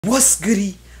What's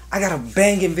goody? I got a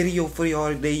banging video for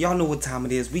y'all today. Y'all know what time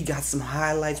it is. We got some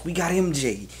highlights. We got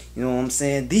MJ. You know what I'm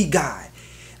saying? The guy.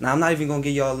 Now, I'm not even going to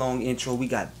give y'all a long intro. We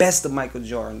got best of Michael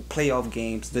Jordan, playoff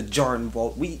games, the Jordan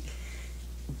Vault.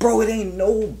 Bro, it ain't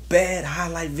no bad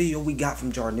highlight video we got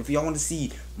from Jordan. If y'all want to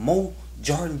see more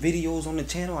Jordan videos on the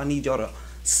channel, I need y'all to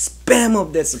spam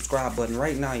up that subscribe button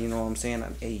right now. You know what I'm saying?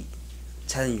 Hey,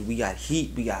 telling you, we got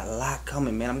heat. We got a lot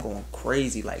coming, man. I'm going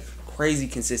crazy, like crazy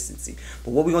consistency.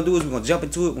 But what we're going to do is we're going to jump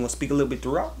into it. We're going to speak a little bit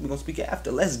throughout. We're going to speak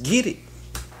after. Let's get it.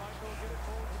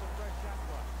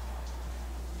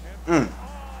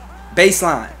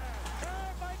 Baseline.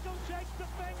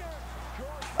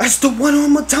 That's the one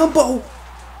on Matumbo.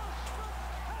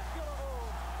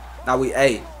 Now we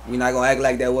not going to act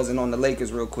like that wasn't on the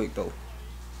Lakers real quick, though.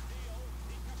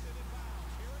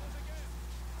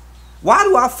 Why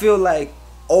do I feel like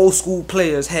old school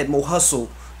players had more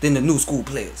hustle than the new school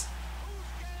players?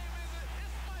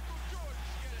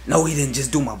 No, he didn't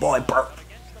just do my boy Burke.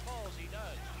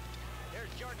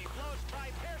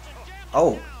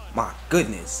 Oh, my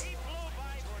goodness.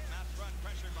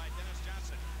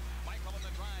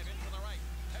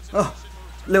 Oh,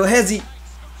 little Hezzy.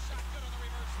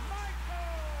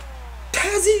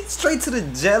 Hezzy straight to the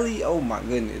jelly. Oh, my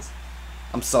goodness.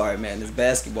 I'm sorry, man. This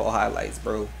basketball highlights,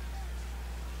 bro.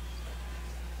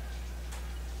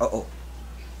 Uh-oh.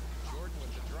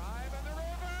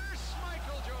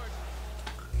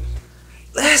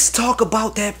 Let's talk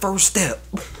about that first step.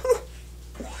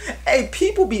 Hey,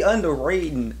 people be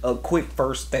underrating a quick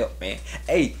first step, man.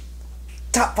 Hey,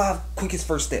 top 5 quickest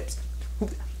first steps.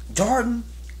 Jordan,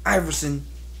 Iverson.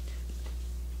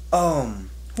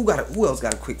 Who else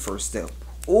got a quick first step?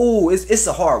 Oh, it's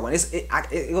a hard one.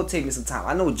 It'll take me some time.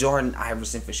 I know Jordan,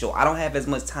 Iverson for sure. I don't have as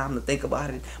much time to think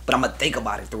about it, but I'm gonna think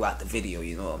about it throughout the video.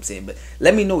 You know what I'm saying? But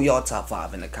let me know y'all top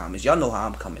 5 in the comments. Y'all know how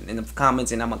I'm coming in the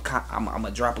comments, and I'm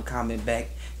gonna drop a comment back.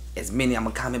 I'm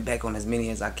gonna comment back on as many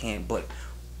as I can. But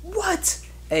what?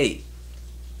 Hey,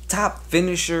 top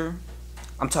finisher.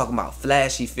 I'm talking about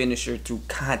flashy finisher through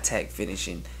contact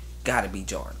finishing. Gotta be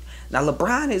Jordan. Now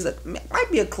LeBron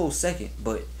might be a close second,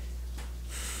 but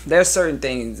there's certain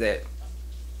things that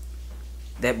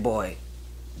boy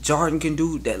Jordan can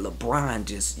do that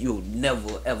LeBron you'll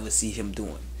never ever see him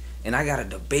doing. And I got a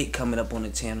debate coming up on the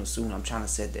channel soon. I'm trying to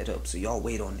set that up, so y'all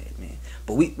wait on that, man.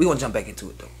 But we gonna jump back into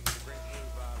it though.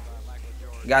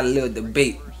 Got a little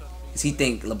debate. Does he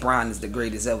think LeBron is the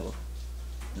greatest ever?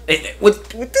 What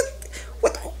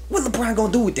LeBron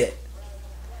gonna do with that?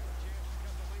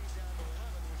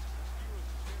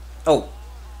 Oh.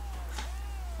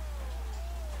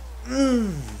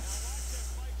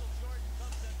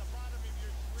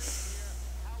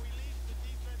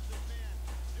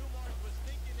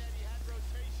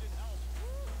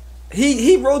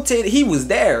 He rotated. He was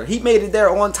there. He made it there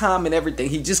on time and everything.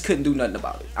 He just couldn't do nothing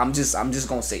about it. I'm just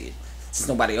gonna say it since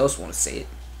nobody else want to say it.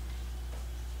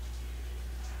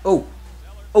 Oh,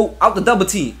 out the double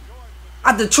team,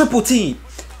 out the triple team.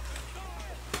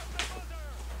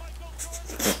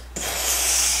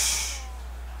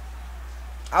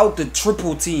 Out the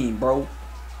triple team, bro.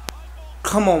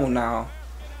 Come on now.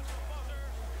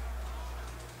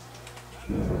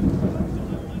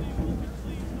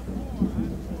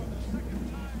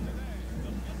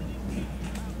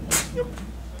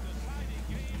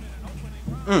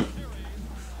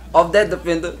 Off that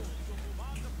defender.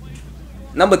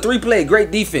 Number 3 played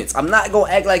great defense. I'm not gonna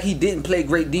act like he didn't play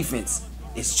great defense.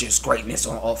 It's just greatness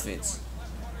on offense.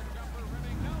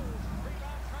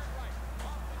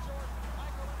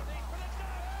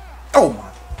 Oh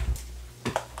my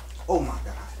god. Oh my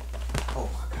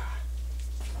god.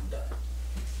 I'm done.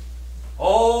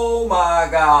 Oh my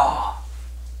god.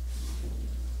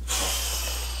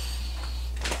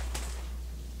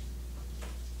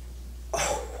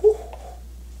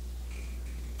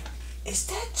 Is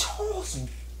that Charles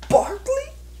Barkley?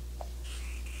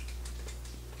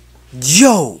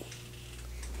 Yo,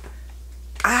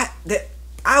 I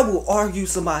will argue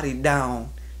somebody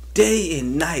down day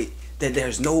and night that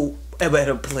there's no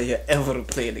better player ever to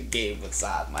play in the game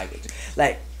besides Michael.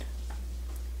 Like,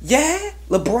 yeah,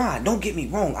 LeBron. Don't get me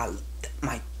wrong.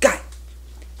 My guy.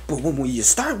 But when you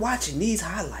start watching these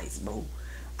highlights, bro,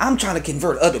 I'm trying to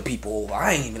convert other people over.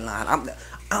 I ain't even lying.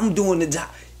 I'm doing the job.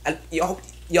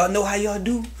 Y'all know how y'all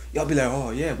do? Y'all be like,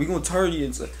 oh yeah, we gonna turn you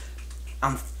into.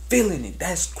 I'm feeling it.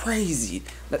 That's crazy.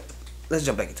 Let's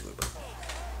jump back into it, bro.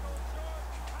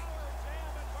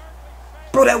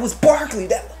 Bro, that was Barkley.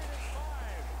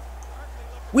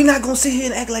 We not gonna sit here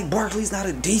and act like Barkley's not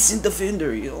a decent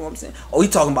defender. You know what I'm saying? Oh, he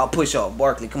talking about push off.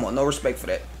 Barkley, come on, no respect for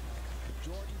that.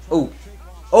 Oh,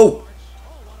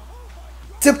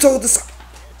 tiptoed the side.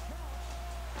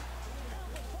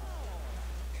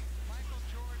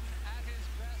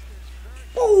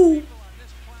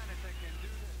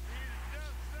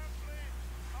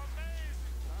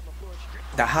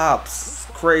 hops.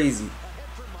 Crazy.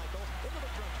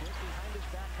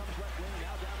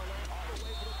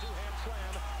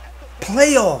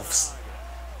 Playoffs.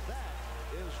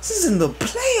 This is in the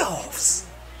playoffs.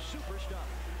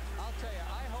 I'll tell you,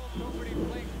 I hope nobody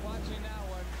blinked watching that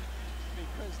one,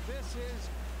 because this is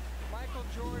Michael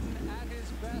Jordan at his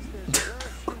best. There's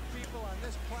very few people on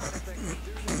this planet that can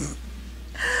do this.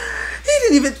 He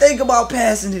didn't even think about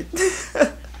passing it.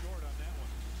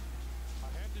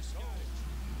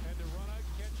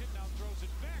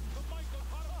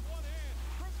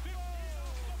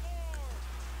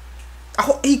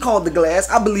 He called the glass.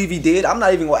 I believe he did. I'm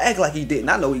not even gonna act like he didn't.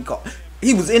 I know he called.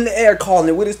 He was in the air calling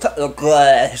it with his tongue.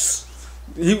 Glass.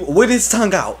 With his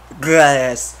tongue out.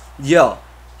 Glass. Yeah.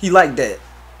 He like that.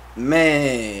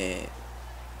 Man.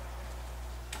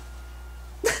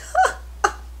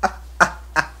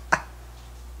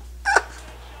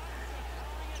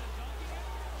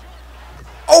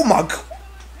 Oh my God.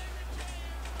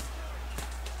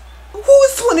 Who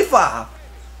is 25?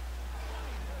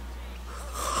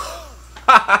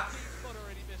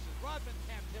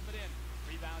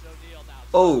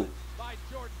 Oh.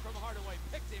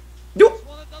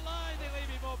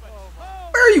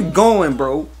 Where are you going,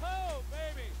 bro?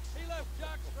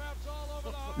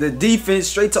 The defense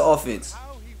straight to offense.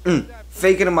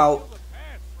 Faking him out.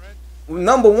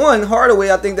 Number one,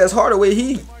 Hardaway. I think that's Hardaway.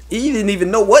 He didn't even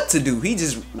know what to do. He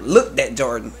just looked at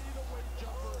Jordan.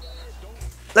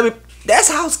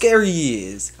 That's how scary he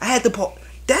is. I had to pause.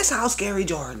 That's how scary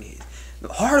Jordan is.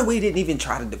 Hardaway didn't even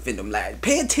try to defend him. Like,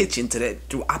 pay attention to that.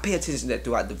 I pay attention to that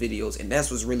throughout the videos, and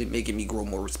that's what's really making me grow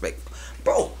more respectful.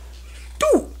 Bro,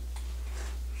 dude,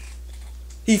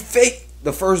 he faked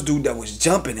the first dude that was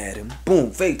jumping at him.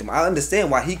 Boom, faked him. I understand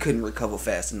why he couldn't recover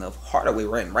fast enough. Hardaway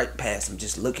ran right past him,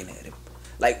 just looking at him.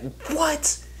 Like,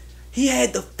 what? He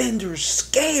had defenders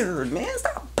scared, man.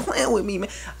 Stop playing with me, man.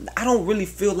 I don't really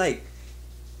feel like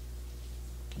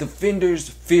defenders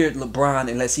feared LeBron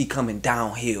unless he coming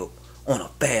downhill on a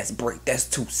fast break. That's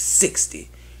 260.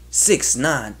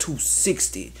 6'9",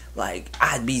 260. Like,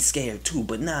 I'd be scared too,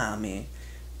 but nah, man.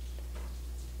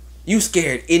 You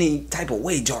scared any type of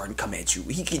way Jordan come at you.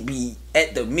 He could be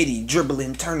at the midi,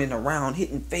 dribbling, turning around,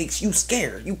 hitting fakes. You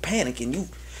scared. You panicking.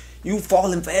 You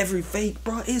falling for every fake,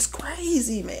 bro. It's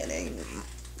crazy, man.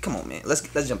 Come on, man. Let's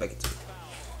jump back into it.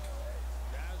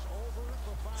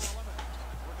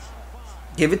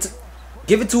 Give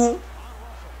it to him.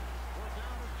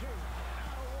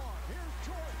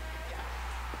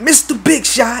 Mr. Big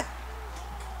Shot.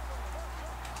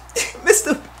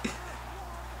 Mr.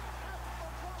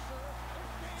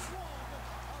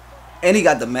 And he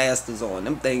got the Masters on.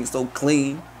 Them things so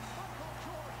clean.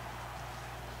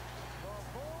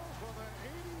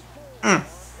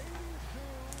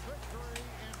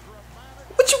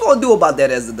 What you gonna do about that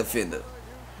as a defender?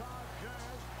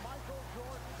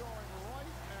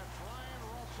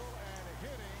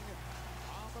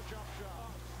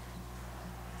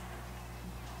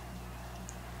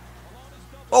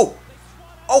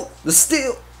 Oh, the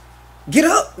steal. Get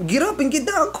up and get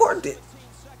down court.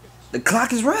 The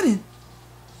clock is running.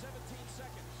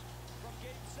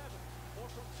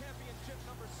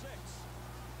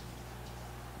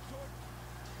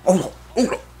 Oh no.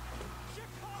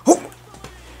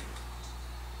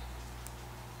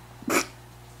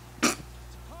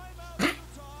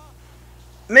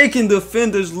 Making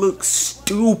defenders look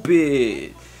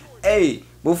stupid. Hey,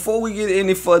 before we get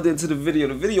any further into the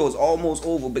video is almost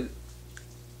over, but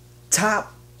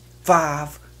top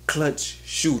 5 clutch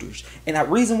shooters. And the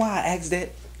reason why I asked that,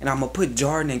 and I'm going to put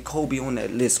Jordan and Kobe on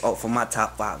that list for my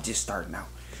top 5 just starting out.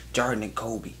 Jordan and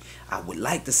Kobe. I would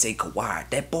like to say Kawhi.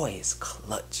 That boy is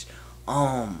clutch.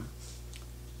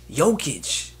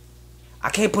 Jokic. I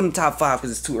can't put him top 5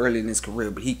 because it's too early in his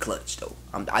career, but he clutch though.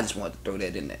 I just wanted to throw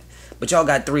that in there. But y'all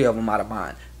got 3 of them out of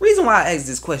mine. Reason why I asked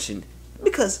this question,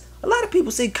 because a lot of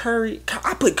people say Curry.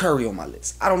 I put Curry on my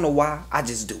list. I don't know why. I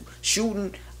just do.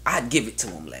 Shooting, I'd give it to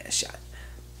him last shot.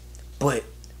 But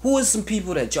who is some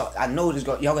people that y'all, I know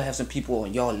y'all gonna have some people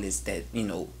on y'all list that, you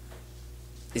know,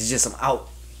 it's just some out,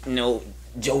 you know,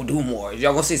 Joe Dumars.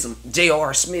 Y'all gonna say some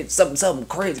J.R. Smith, something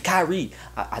crazy. Kyrie.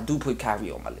 I do put Kyrie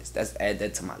on my list. Add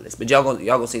that to my list. But y'all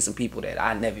gonna say some people that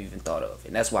I never even thought of.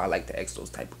 And that's why I like to ask those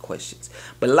type of questions.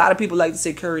 But a lot of people like to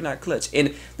say Curry not clutch.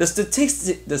 And the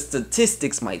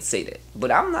statistics might say that.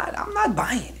 But I'm not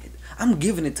buying it. I'm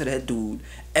giving it to that dude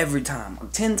every time.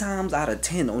 10 times out of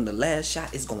 10 on the last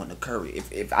shot is going to Curry.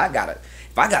 If I got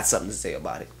something to say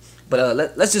about it. But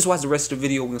let's just watch the rest of the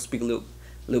video. We're gonna speak a little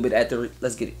bit after it.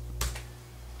 Let's get it.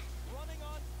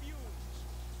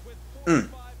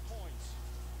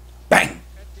 Bang!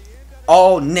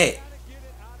 All net.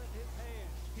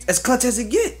 as clutch as it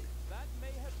get. That may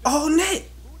have been, All net.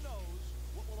 who knows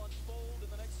what will unfold in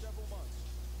the next several months.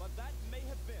 But that may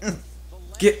have been the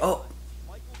last Get shot up.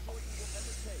 Michael Jordan will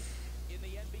ever take in the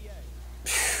NBA.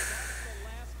 That's the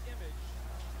last image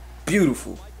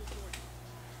Beautiful. of Michael Jordan.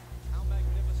 How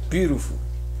magnificent. Beautiful.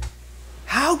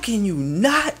 How can you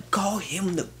not call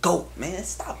him the GOAT, man?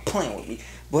 Stop playing with me.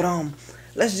 But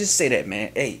let's just say that,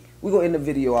 man. Hey, we gonna end the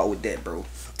video out with that, bro.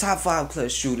 Top 5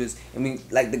 clutch shooters. I mean,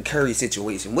 like the Curry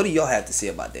situation. What do y'all have to say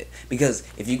about that? Because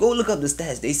if you go look up the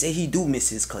stats, they say he do miss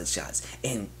his clutch shots.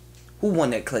 And who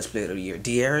won that clutch player of the year?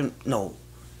 De'Aaron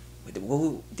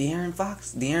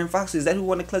Fox? De'Aaron Fox, is that who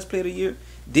won the clutch player of the year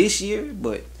this year?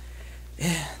 But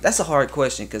yeah, that's a hard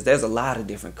question because there's a lot of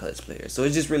different clutch players. So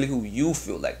it's just really who you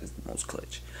feel like is the most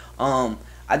clutch.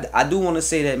 I do want to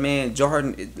say that, man,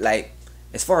 Jordan, like,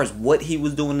 as far as what he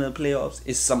was doing in the playoffs,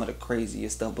 is some of the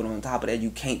craziest stuff. But on top of that,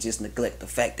 you can't just neglect the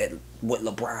fact that the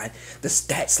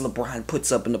stats LeBron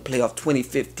puts up in the playoff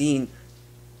 2015,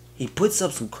 he puts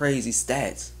up some crazy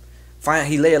stats.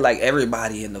 He led like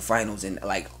everybody in the finals in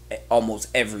like almost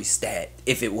every stat,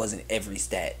 if it wasn't every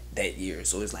stat that year.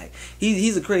 So it's like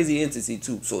he's a crazy entity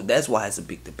too. So that's why it's a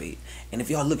big debate. And if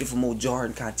y'all looking for more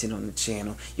Jordan content on the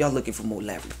channel, y'all looking for more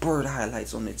Larry Bird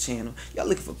highlights on the channel, y'all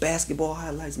looking for basketball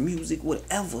highlights, music,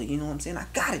 whatever, you know what I'm saying, I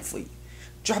got it for you.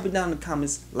 Drop it down in the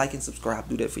comments, like and subscribe.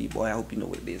 Do that for you, boy. I hope you know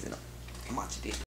what it is, and I'm out your day.